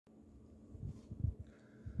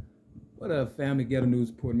What up, family? Ghetto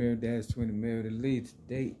News, Port Mary, Dash 20 Mary, the lead.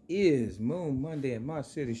 Today is Moon Monday in my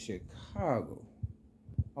city, Chicago,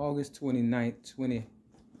 August 29th,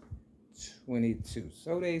 2022.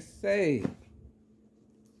 So they say,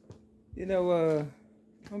 I'm gonna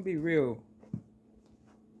be really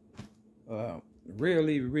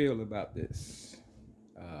real about this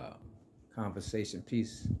conversation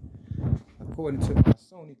piece. According to my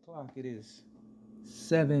Sony clock, it is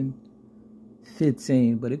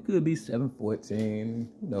 7:15, but it could be 7:14.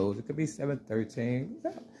 Who knows? It could be 7:13.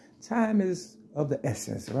 Time is of the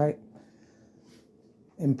essence, right?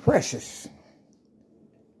 And precious.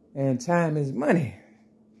 And time is money.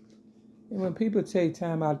 And when people take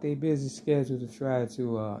time out their busy schedule to try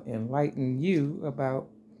to enlighten you about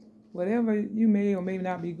whatever you may or may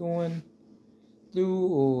not be going through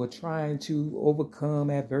or trying to overcome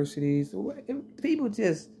adversities, people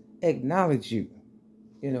just acknowledge you.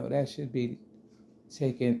 That should be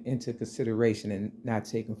taken into consideration and not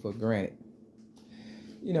taken for granted.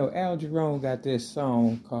 Al Jerome got this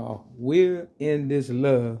song called "We're in This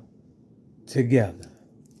Love Together."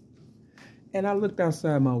 And I looked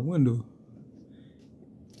outside my window,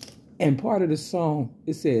 and part of the song,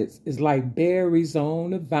 it says, it's like berries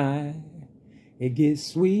on the vine. It gets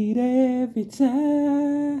sweet every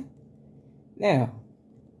time. Now,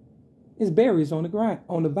 it's berries on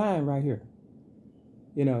the vine right here.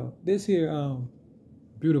 This here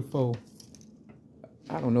beautiful,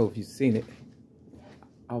 I don't know if you've seen it.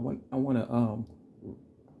 I want to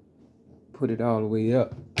put it all the way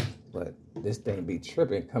up, but this thing be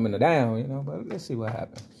tripping coming down, but let's see what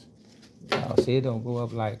happens. See, it don't go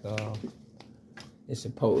up like it's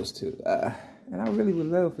supposed to. And I really would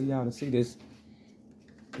love for y'all to see this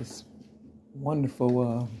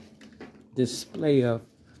wonderful display of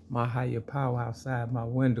my higher power outside my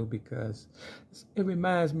window, because it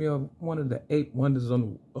reminds me of one of the 8 wonders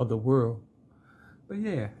of the world. But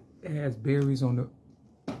yeah, it has berries on the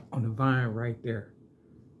vine right there.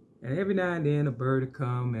 And every now and then a bird will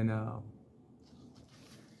come and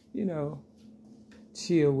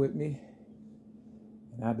chill with me.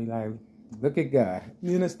 And I'll be like, look at God.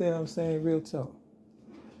 You understand what I'm saying? Real talk.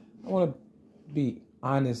 I want to be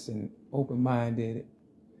honest and open-minded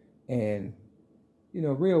and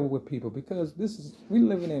real with people, because we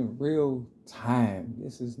living in real time.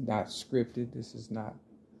 This is not scripted. This is not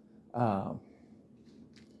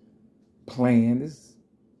planned. This is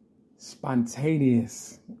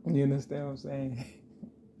spontaneous. You understand what I'm saying?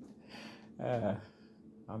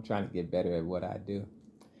 I'm trying to get better at what I do,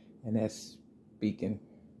 and that's speaking.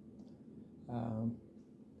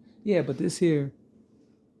 But this here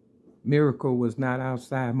miracle was not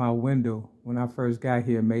outside my window when I first got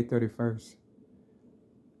here, May 31st.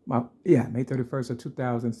 May 31st of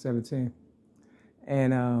 2017.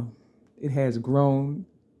 And it has grown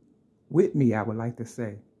with me, I would like to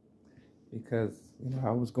say, because,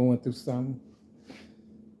 I was going through some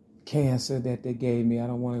cancer that they gave me. I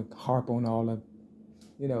don't want to harp on all of,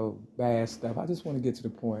 bad stuff. I just want to get to the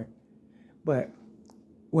point. But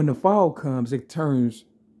when the fall comes, it turns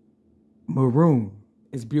maroon.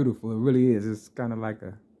 It's beautiful. It really is. It's kind of like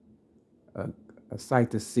a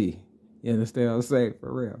sight to see. You understand what I'm saying?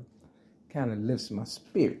 For real. Kind of lifts my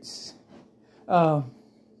spirits. But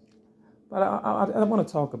I want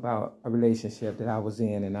to talk about a relationship that I was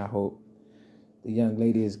in, and I hope the young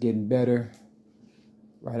lady is getting better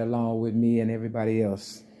right along with me and everybody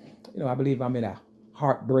else. I believe I'm in a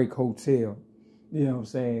heartbreak hotel. You know what I'm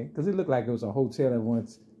saying? Because it looked like it was a hotel at one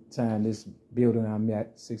time. This building I'm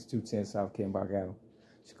at, 6210 South Kennebuck Avenue,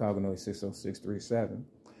 Chicago, Illinois 60637.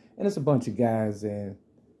 And it's a bunch of guys, and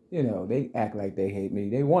they act like they hate me.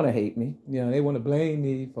 They want to hate me. They want to blame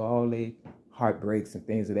me for all their heartbreaks and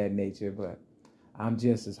things of that nature. But I'm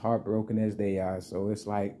just as heartbroken as they are. So it's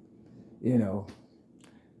like,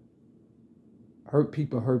 hurt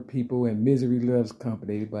people, and misery loves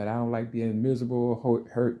company. But I don't like being miserable or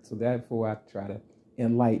hurt. So therefore, I try to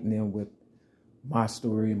enlighten them with my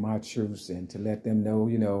story and my truths, and to let them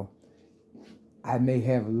know, I may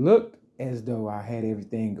have looked as though I had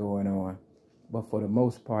everything going on, but for the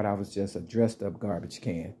most part, I was just a dressed up garbage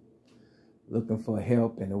can, looking for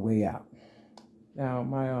help and a way out. Now,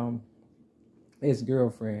 my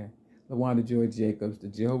ex-girlfriend, LAWANDA Joy Jacobs, the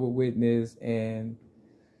Jehovah's Witness and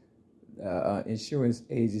insurance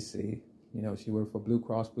agency, she worked for Blue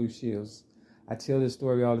Cross Blue Shields. I tell this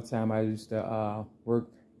story all the time. I used to work,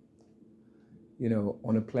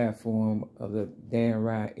 on the platform of the Dan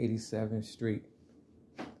Ryan 87th Street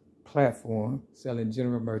platform, selling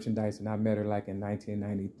general merchandise, and I met her like in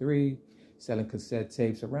 1993, selling cassette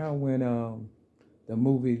tapes around when the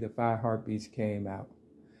movie The 5 Heartbeats came out.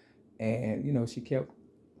 And she kept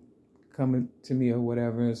coming to me or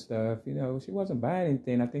whatever and stuff. You know, she wasn't buying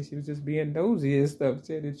anything. I think she was just being nosy and stuff, to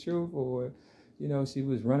tell the truth. Or, you know, she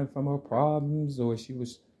was running from her problems, or she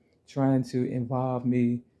was trying to involve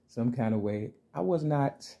me some kind of way. I was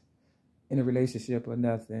not in a relationship or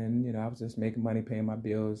nothing. You know, I was just making money, paying my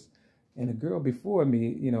bills. And the girl before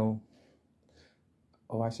me, you know,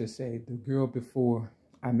 or I should say the girl before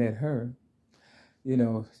I met her, you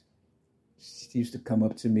know, she used to come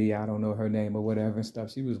up to me. I don't know her name or whatever and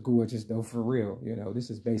stuff. She was gorgeous though, for real. You know, this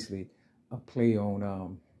is basically a play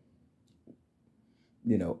on,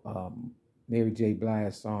 Mary J.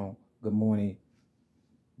 Blige's song, Good Morning,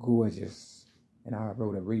 Gorgeous. And I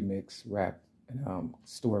wrote a remix rap and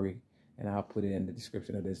story, and I'll put it in the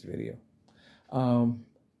description of this video.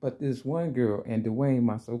 But this one girl, and Dwayne,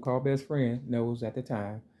 my so-called best friend, knows at the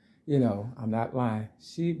time, you know, I'm not lying.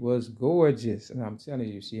 She was gorgeous. And I'm telling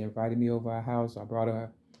you, she invited me over our house. I brought her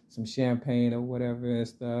some champagne or whatever and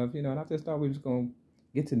stuff, you know, and I just thought we was going to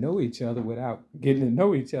get to know each other without getting to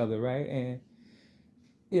know each other, right? And,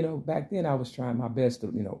 you know, back then I was trying my best to,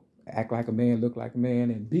 you know, act like a man, look like a man,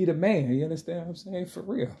 and be the man. You understand what I'm saying? For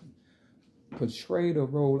real. Portray the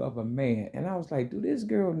role of a man. And I was like, do this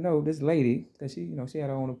girl know, this lady, because she, you know, she had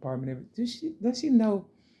her own apartment. Does she know,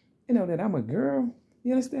 you know, that I'm a girl?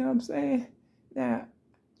 You understand what I'm saying? Now,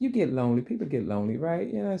 you get lonely. People get lonely,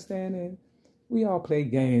 right? You understand? And we all play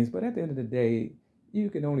games, but at the end of the day, you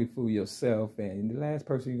can only fool yourself. And the last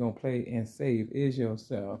person you're going to play and save is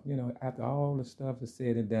yourself. You know, after all the stuff is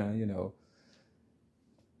said and done, you know.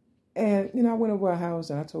 And, you know, I went over our house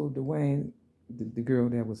and I told Dwayne, the girl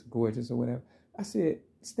that was gorgeous or whatever, I said,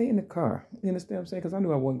 stay in the car. You understand what I'm saying? Because I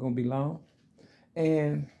knew I wasn't going to be long.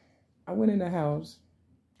 And I went in the house,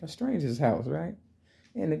 a stranger's house, right?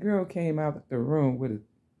 And the girl came out the room with a,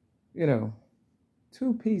 you know,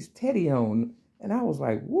 two-piece teddy on. And I was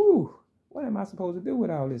like, woo, what am I supposed to do with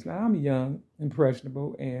all this? Now, I'm young,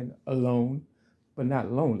 impressionable, and alone, but not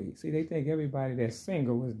lonely. See, they think everybody that's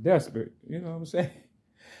single is desperate. You know what I'm saying?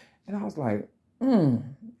 And I was like,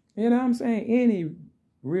 you know what I'm saying? Any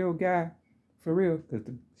real guy, for real, because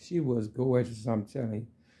she was gorgeous, I'm telling you,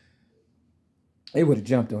 they would have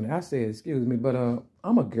jumped on it. I said, excuse me, but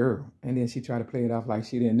I'm a girl. And then she tried to play it off like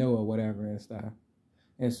she didn't know or whatever and stuff.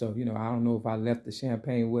 And so, you know, I don't know if I left the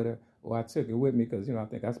champagne with her or I took it with me because, you know, I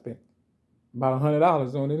think I spent about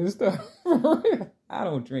 $100 on it and stuff. I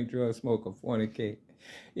don't drink, drugs, smoke, or fornicate.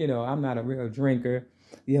 You know, I'm not a real drinker.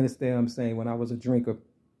 You understand what I'm saying? When I was a drinker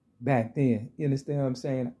back then, you understand what I'm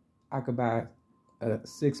saying? I could buy a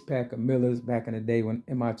 6-pack of Millers back in the day when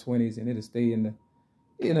in my 20s, and it'll stay in the,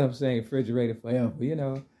 you know what I'm saying, refrigerator forever, you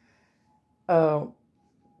know.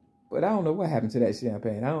 But I don't know what happened to that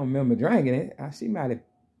champagne. I don't remember drinking it. I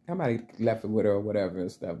might have left it with her or whatever and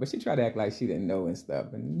stuff. But she tried to act like she didn't know and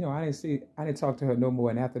stuff. And, you know, I didn't talk to her no more.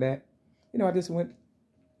 And after that, you know, I just went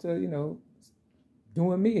to, you know,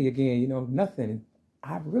 doing me again, you know, nothing.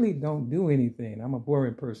 I really don't do anything. I'm a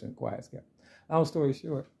boring person, quiet guy. Long story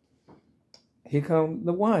short, here come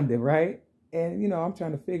LAWANDA, right? And, you know, I'm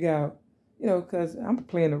trying to figure out, you know, because I'm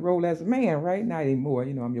playing the role as a man, right? Not anymore.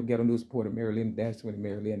 You know, I'm your ghetto news supporter, Maryland, Dash 20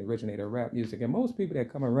 Maryland, originator of rap music. And most people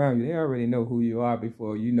that come around you, they already know who you are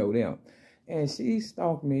before you know them. And she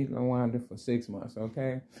stalked me, LAWANDA, for 6 months,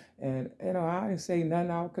 okay? And, you know, I didn't say nothing.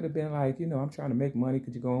 I could have been like, you know, I'm trying to make money.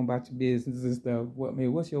 Could you go on about your business and stuff?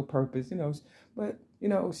 What's your purpose? You know, but, you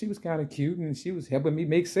know, she was kind of cute and she was helping me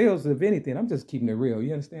make sales, if anything. I'm just keeping it real,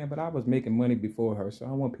 you understand? But I was making money before her, so I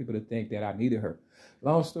don't want people to think that I needed her.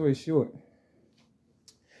 Long story short,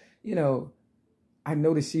 you know, I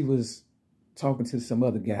noticed she was talking to some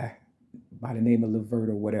other guy by the name of Levert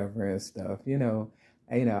or whatever and stuff, you know.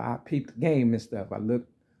 And, you know, I peeped the game and stuff. I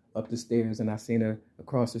looked up the stairs and I seen her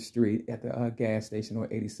across the street at the gas station on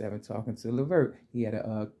 87 talking to Levert. He had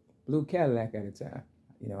a blue Cadillac at the time.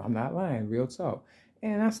 You know, I'm not lying, real talk.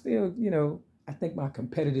 And I still, you know, I think my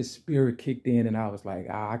competitive spirit kicked in and I was like,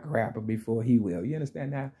 I grab her before he will. You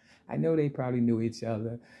understand? Now, I know they probably knew each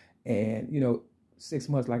other. And, you know, 6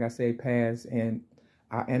 months, like I say, passed, and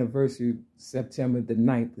our anniversary, September the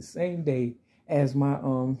 9th, the same day as my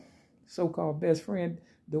so-called best friend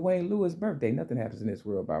Dwayne Lewis' birthday. Nothing happens in this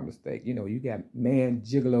world by mistake. You know, you got man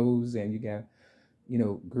gigolos and you got, you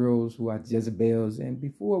know, girls who are Jezebels. And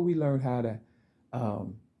before we learn how to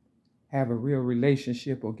have a real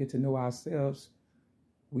relationship or get to know ourselves,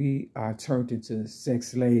 we are turned into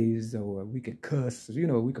sex slaves, or we could cuss, you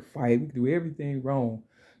know, we could fight, we could do everything wrong.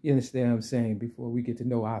 You understand what I'm saying? Before we get to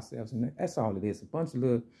know ourselves. And that's all it is. A bunch of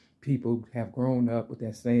little people have grown up with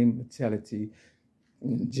that same mentality,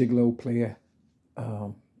 gigolo player,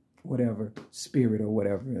 whatever, spirit or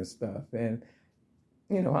whatever and stuff. And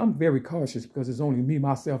you know, I'm very cautious because it's only me,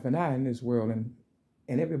 myself, and I in this world, and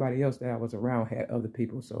everybody else that I was around had other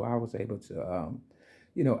people, so I was able to,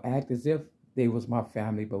 you know, act as if they was my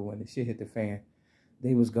family. But when the shit hit the fan,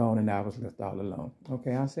 they was gone and I was left all alone.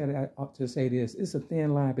 Okay, I said I ought to say this: it's a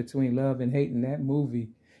thin line between love and hate, and that movie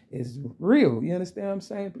is real. You understand what I'm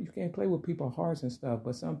saying? You can't play with people's hearts and stuff.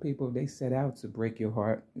 But some people, they set out to break your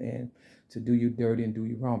heart and to do you dirty and do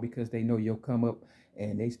you wrong because they know you'll come up,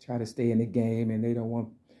 and they try to stay in the game, and they don't want,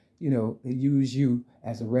 you know, they use you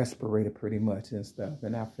as a respirator pretty much and stuff.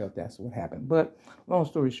 And I felt that's what happened. But long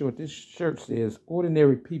story short, this shirt says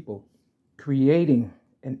ordinary people creating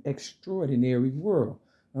an extraordinary world.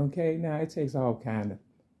 Okay, now it takes all kind of,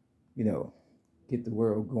 you know, get the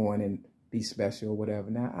world going and be special or whatever.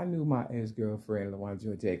 Now, I knew my ex-girlfriend,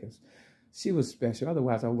 LaWanda Jacobs. She was special.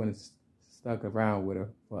 Otherwise, I wouldn't have stuck around with her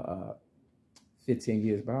for 15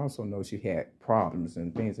 years. But I also know she had problems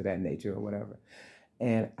and things of that nature or whatever.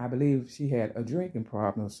 And I believe she had a drinking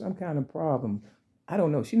problem or some kind of problem. I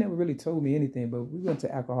don't know. She never really told me anything, but we went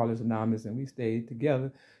to Alcoholics Anonymous and we stayed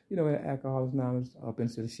together, you know, at Alcoholics Anonymous up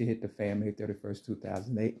until she hit the fan May 31st,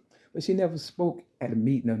 2008. But she never spoke at a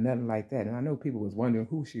meeting or nothing like that. And I know people was wondering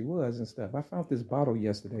who she was and stuff. I found this bottle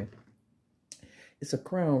yesterday. It's a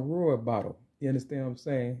Crown Royal bottle. You understand what I'm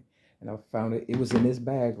saying? And I found it. It was in this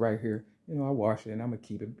bag right here. You know, I wash it and I'm going to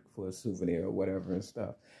keep it for a souvenir or whatever and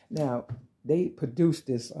stuff. Now, they produced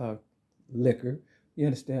this liquor, you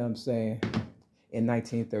understand what I'm saying, in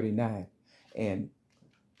 1939. And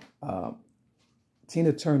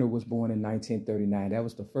Tina Turner was born in 1939. That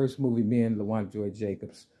was the first movie me and LaWanda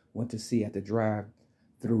Jacobs went to see at the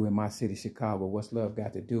drive-thru in my city, Chicago. What's Love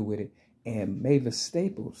Got to Do with It? And Mavis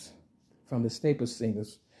Staples from the Staples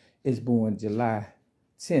Singers is born July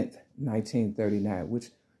 10th, 1939, which,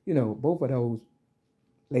 you know, both of those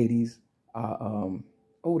ladies are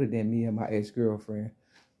older than me and my ex-girlfriend,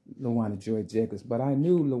 LaWanda Joy Jacobs. But I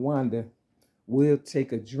knew LaWanda will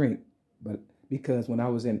take a drink, but because when I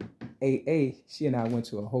was in AA, she and I went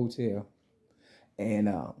to a hotel, and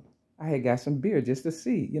I had got some beer just to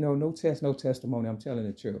see, you know, no test, no testimony. I'm telling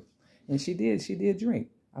the truth. And she did drink.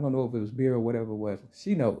 I don't know if it was beer or whatever it was.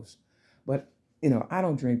 She knows. But, you know, I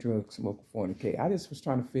don't drink, drugs, smoke, fornicate. I just was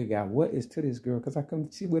trying to figure out what is to this girl, because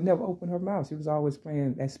she would never open her mouth. She was always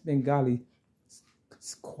playing that Bengali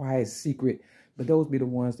quiet secret. But those be the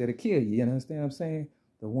ones that'll kill you. You understand what I'm saying?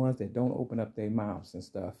 The ones that don't open up their mouths and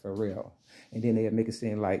stuff for real. And then they'll make it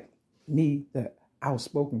seem like me, the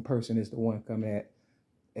outspoken person, is the one coming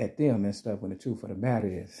at them and stuff, when the truth of the matter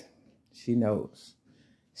is, she knows.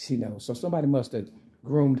 She knows. So somebody must have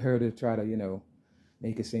groomed her to try to, you know,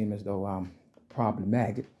 make it seem as though I'm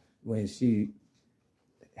problematic when she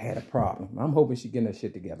had a problem. I'm hoping she getting her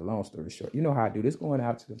shit together, long story short. You know how I do this, going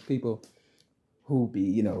out to the people who be,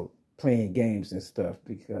 you know, playing games and stuff,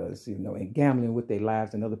 because, you know, and gambling with their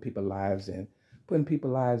lives and other people's lives and putting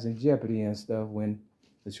people's lives in jeopardy and stuff, when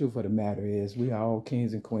the truth of the matter is we are all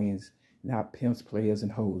kings and queens, not pimps, players,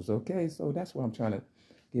 and hoes, okay? So that's what I'm trying to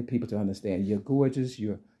get people to understand. You're gorgeous,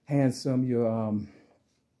 you're handsome, you're,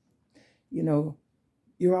 you know,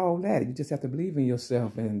 you're all that. You just have to believe in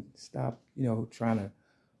yourself and stop, you know, trying to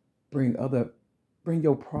bring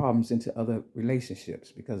your problems into other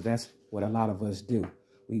relationships, because that's what a lot of us do.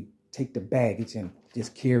 We take the baggage and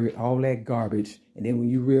just carry all that garbage, and then when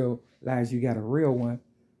you realize you got a real one,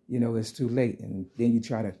 you know, it's too late, and then you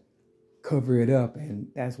try to cover it up, and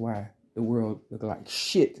that's why the world look like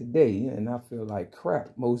shit today, and I feel like crap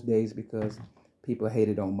most days because people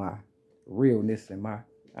hated on my realness and I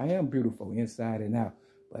am beautiful inside and out,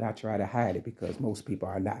 but I try to hide it because most people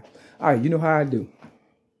are not. All right, you know how I do.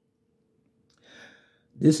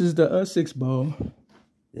 This is the 6 ball.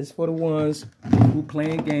 This for the ones who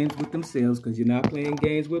playing games with themselves, because you're not playing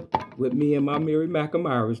games with me and my Mary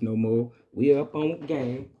McNamara's no more. We up on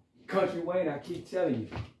game. Country Wayne, I keep telling you,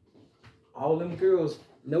 all them girls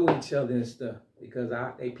know each other and stuff, because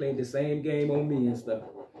they played the same game on me and stuff.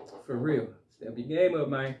 For real. Step your game up,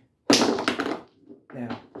 man.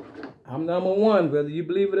 Now, I'm number 1, whether you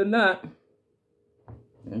believe it or not.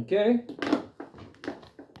 Okay?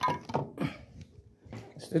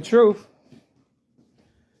 It's the truth.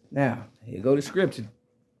 Now, here go the scripture.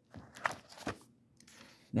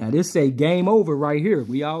 Now, this say game over right here.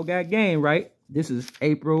 We all got game, right? This is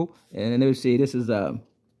April, and let's see, this is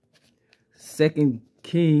 2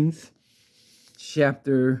 Kings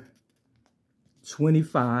chapter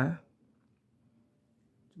 25,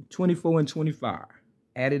 24 and 25.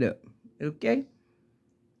 Add it up, okay?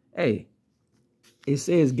 Hey, it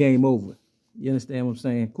says game over. You understand what I'm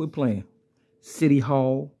saying? Quit playing. City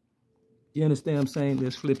Hall. You understand what I'm saying?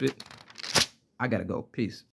 Let's flip it. I gotta go. Peace.